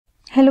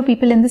Hello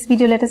people, in this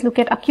video let us look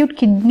at acute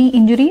kidney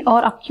injury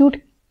or acute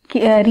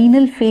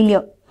renal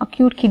failure,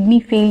 acute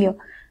kidney failure.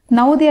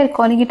 Now they are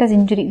calling it as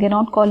injury, they are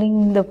not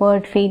calling the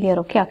word failure,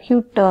 okay.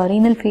 Acute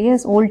renal failure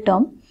is old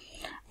term.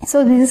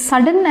 So this is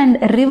sudden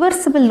and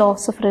reversible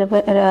loss of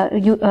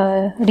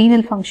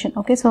renal function,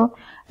 okay. So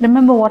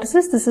remember what is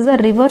this? This is a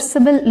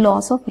reversible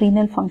loss of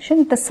renal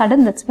function. It is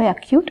sudden, that's why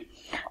acute.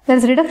 There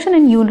is reduction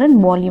in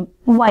urine volume.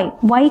 Why?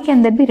 Why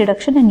can there be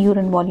reduction in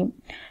urine volume?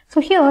 So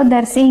here they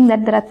are saying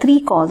that there are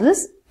three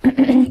causes.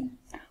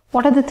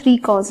 What are the three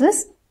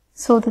causes?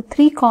 So the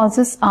three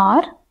causes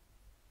are,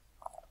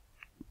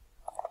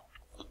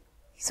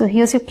 so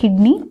here's your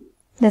kidney,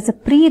 there's a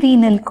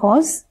pre-renal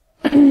cause,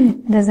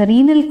 there's a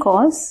renal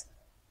cause,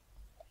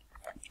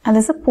 and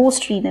there's a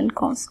post-renal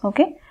cause,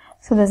 okay.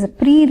 So there's a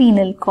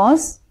pre-renal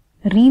cause,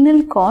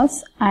 renal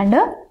cause, and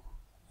a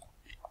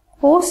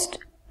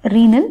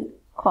post-renal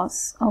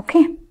cause,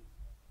 okay.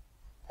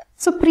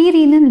 So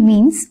pre-renal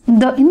means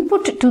the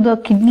input to the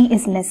kidney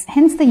is less,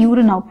 hence the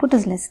urine output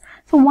is less.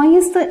 So why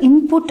is the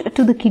input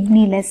to the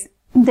kidney less?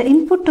 The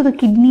input to the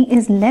kidney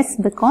is less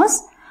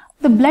because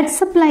the blood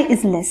supply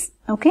is less,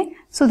 okay.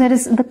 So there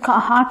is the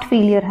heart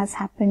failure has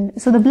happened,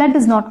 so the blood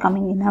is not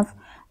coming enough.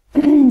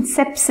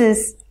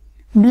 Sepsis,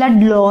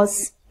 blood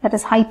loss, that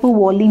is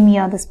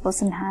hypovolemia this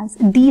person has,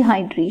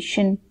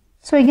 dehydration,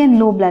 so again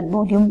low blood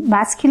volume,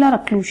 vascular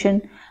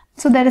occlusion,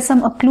 so there is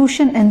some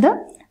occlusion in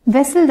the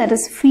vessel that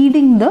is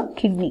feeding the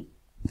kidney.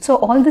 So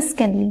all this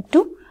can lead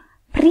to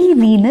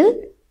pre-renal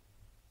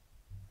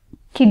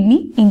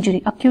kidney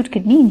injury, acute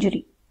kidney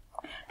injury.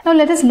 Now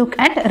let us look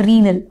at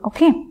renal,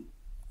 okay.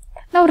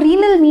 Now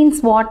renal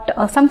means what?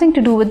 Something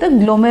to do with the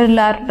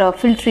glomerular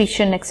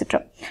filtration,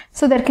 etc.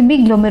 So there can be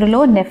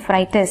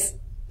glomerulonephritis,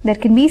 there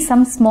can be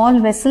some small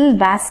vessel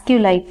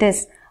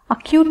vasculitis,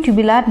 acute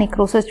tubular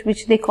necrosis,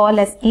 which they call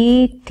as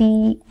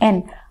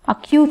ATN,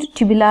 acute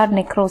tubular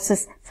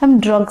necrosis. Some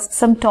drugs,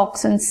 some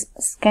toxins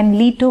can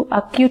lead to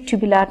acute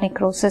tubular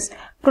necrosis,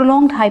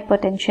 prolonged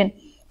hypertension,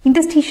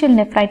 interstitial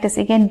nephritis,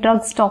 again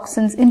drugs,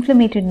 toxins,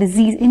 inflammatory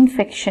disease,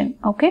 infection,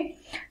 okay.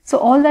 So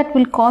all that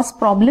will cause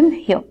problem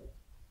here.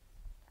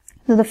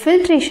 So the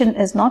filtration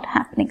is not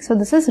happening. So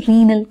this is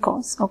renal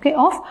cause, okay,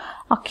 of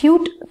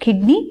acute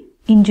kidney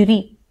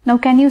injury. Now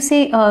can you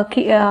say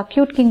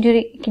acute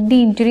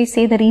kidney injury,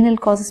 say the renal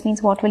causes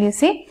means what will you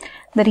say?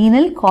 The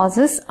renal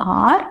causes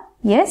are,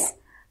 yes,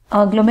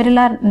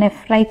 glomerular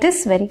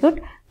nephritis, very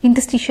good,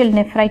 interstitial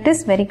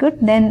nephritis, very good,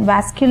 then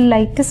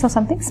vasculitis or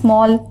something,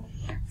 small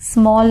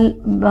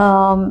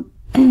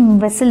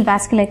vessel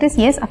vasculitis,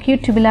 yes,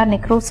 acute tubular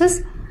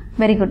necrosis,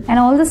 very good. And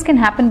all this can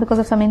happen because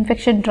of some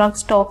infection,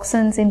 drugs,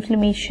 toxins,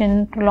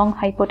 inflammation, prolonged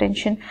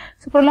hypertension.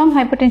 So prolonged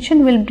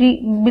hypertension will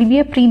be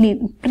a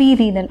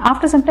pre-renal.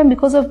 After some time,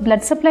 because of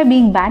blood supply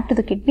being bad to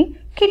the kidney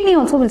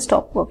also will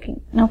stop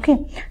working, okay.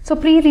 So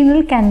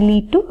pre-renal can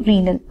lead to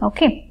renal,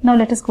 okay. Now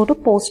let us go to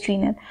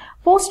post-renal.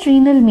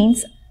 Post-renal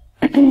means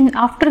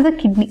after the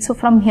kidney, so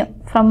from here,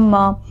 from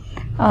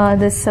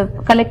this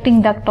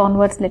collecting duct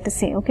onwards, let us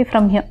say, okay,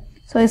 from here.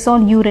 So it's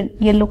all urine,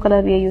 yellow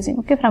color we are using,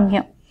 okay, from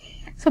here.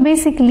 So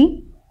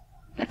basically,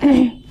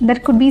 there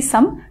could be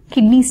some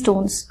kidney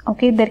stones,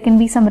 okay, there can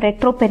be some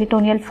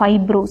retroperitoneal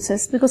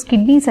fibrosis, because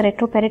kidney is a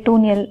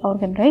retroperitoneal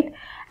organ, right,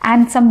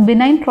 and some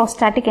benign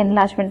prostatic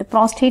enlargement, the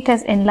prostate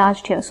has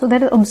enlarged here, so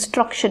there is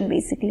obstruction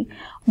basically,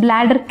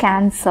 bladder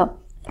cancer,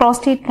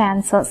 prostate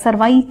cancer,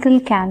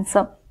 cervical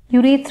cancer,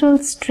 urethral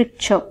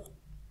stricture,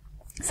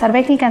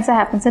 cervical cancer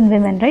happens in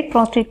women, right,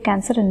 prostate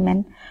cancer in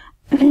men,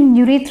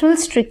 urethral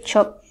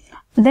stricture,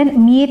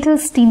 then meatal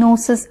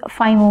stenosis,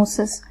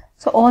 phimosis.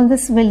 So all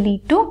this will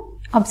lead to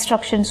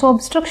obstruction. So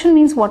obstruction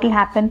means what will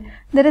happen?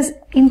 There is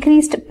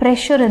increased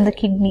pressure in the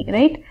kidney,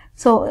 right?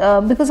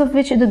 So because of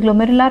which the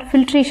glomerular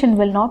filtration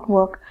will not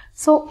work.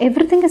 So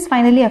everything is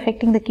finally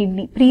affecting the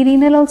kidney.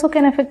 Pre-renal also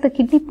can affect the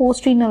kidney,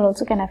 post-renal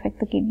also can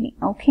affect the kidney,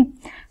 okay?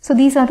 So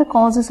these are the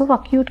causes of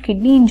acute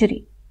kidney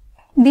injury.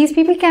 These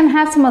people can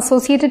have some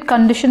associated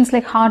conditions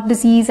like heart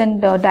disease and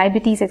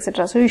diabetes,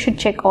 etc. So you should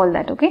check all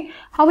that, okay?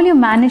 How will you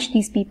manage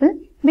these people?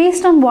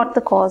 Based on what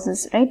the cause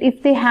is, right?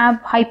 If they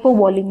have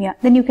hypovolemia,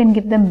 then you can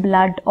give them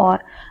blood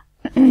or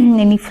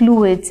any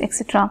fluids,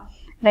 etc.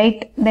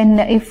 Right? Then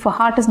if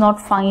heart is not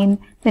fine,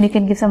 then you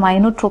can give some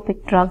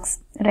ionotropic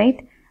drugs,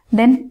 right?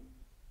 Then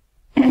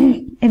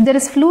if there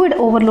is fluid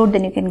overload,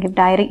 then you can give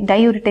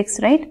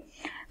diuretics, right?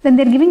 Then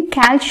they're giving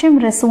calcium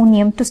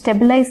resonium to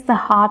stabilize the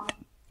heart,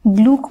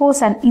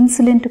 glucose and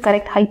insulin to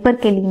correct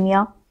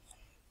hyperkalemia.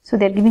 So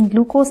they are giving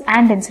glucose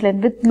and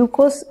insulin, with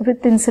glucose,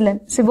 with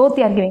insulin. So both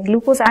they are giving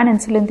glucose and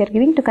insulin, they are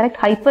giving to correct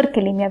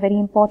hyperkalemia, very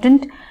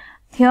important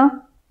here,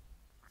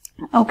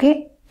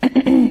 okay.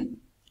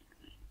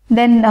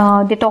 Then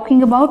they're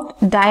talking about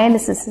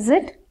dialysis, is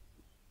it?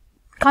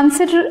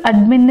 Consider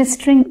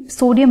administering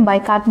sodium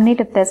bicarbonate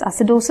if there's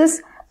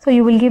acidosis. So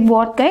you will give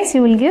what, guys?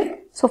 You will give,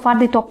 so far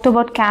they talked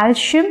about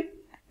calcium,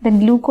 then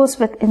glucose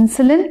with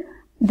insulin,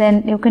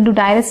 then you can do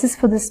dialysis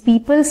for these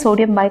people,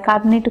 sodium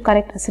bicarbonate to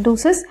correct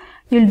acidosis.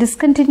 You'll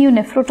discontinue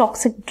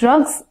nephrotoxic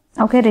drugs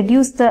Okay,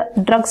 reduce the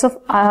dose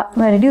of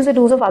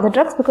other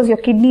drugs because your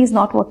kidney is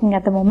not working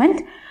at the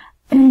moment.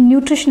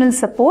 Nutritional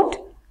support.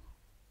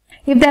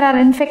 If there are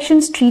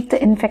infections, treat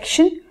the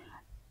infection.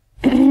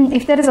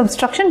 If there is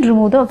obstruction,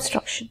 remove the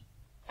obstruction.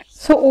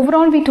 So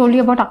overall, we told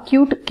you about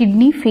acute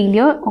kidney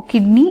failure or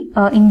kidney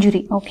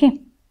injury. Okay.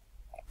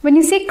 When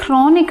you say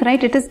chronic,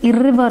 right, it is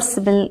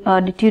irreversible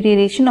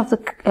deterioration of the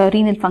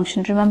renal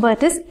function. Remember,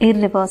 it is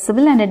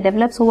irreversible and it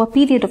develops over a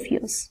period of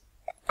years.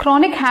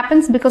 Chronic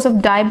happens because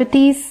of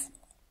diabetes,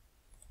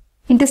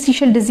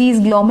 interstitial disease,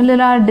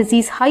 glomerular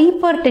disease.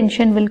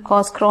 Hypertension will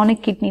cause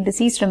chronic kidney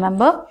disease.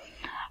 Remember,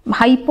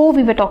 hypo,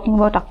 we were talking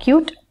about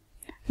acute.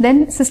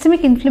 Then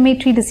systemic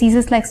inflammatory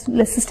diseases like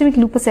systemic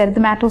lupus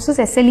erythematosus,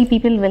 SLE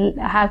people will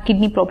have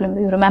kidney problem.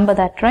 You remember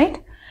that,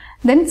 right?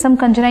 Then some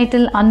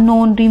congenital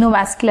unknown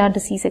renovascular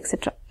disease,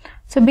 etc.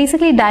 So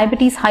basically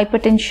diabetes,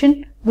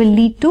 hypertension will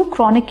lead to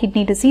chronic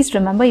kidney disease.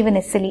 Remember, even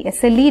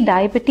SLE,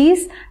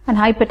 diabetes and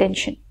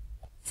hypertension.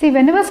 See,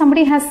 whenever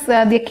somebody has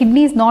their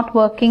kidney is not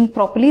working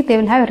properly, they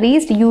will have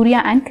raised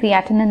urea and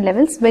creatinine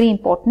levels. Very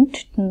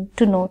important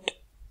to note.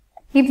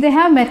 If they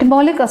have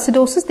metabolic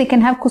acidosis, they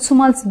can have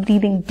Kussumals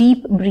breathing,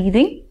 deep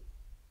breathing.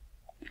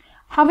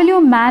 How will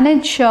you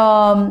manage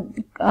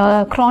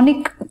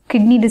chronic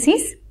kidney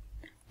disease?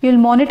 You will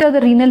monitor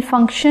the renal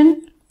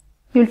function.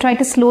 You will try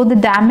to slow the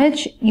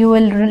damage. You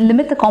will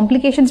limit the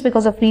complications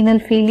because of renal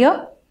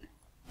failure.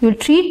 You will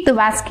treat the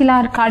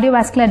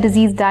cardiovascular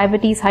disease,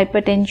 diabetes,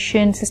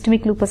 hypertension,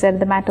 systemic lupus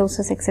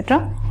erythematosus,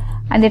 etc.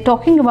 And they're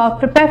talking about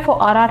prepare for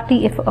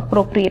RRT if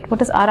appropriate.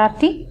 What is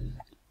RRT?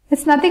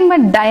 It's nothing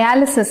but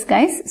dialysis,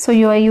 guys. So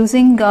you are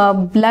using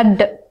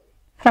blood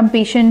from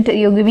patient,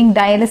 you're giving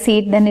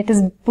dialysate, then it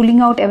is pulling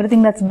out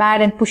everything that's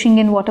bad and pushing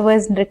in whatever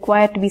is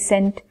required to be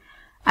sent.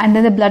 And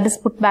then the blood is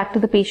put back to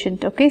the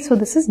patient. Okay, so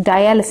this is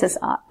dialysis,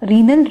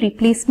 renal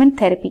replacement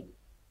therapy.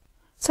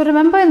 So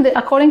remember,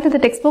 according to the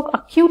textbook,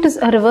 acute is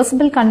a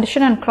reversible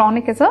condition and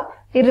chronic is a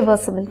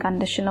irreversible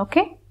condition.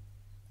 Okay.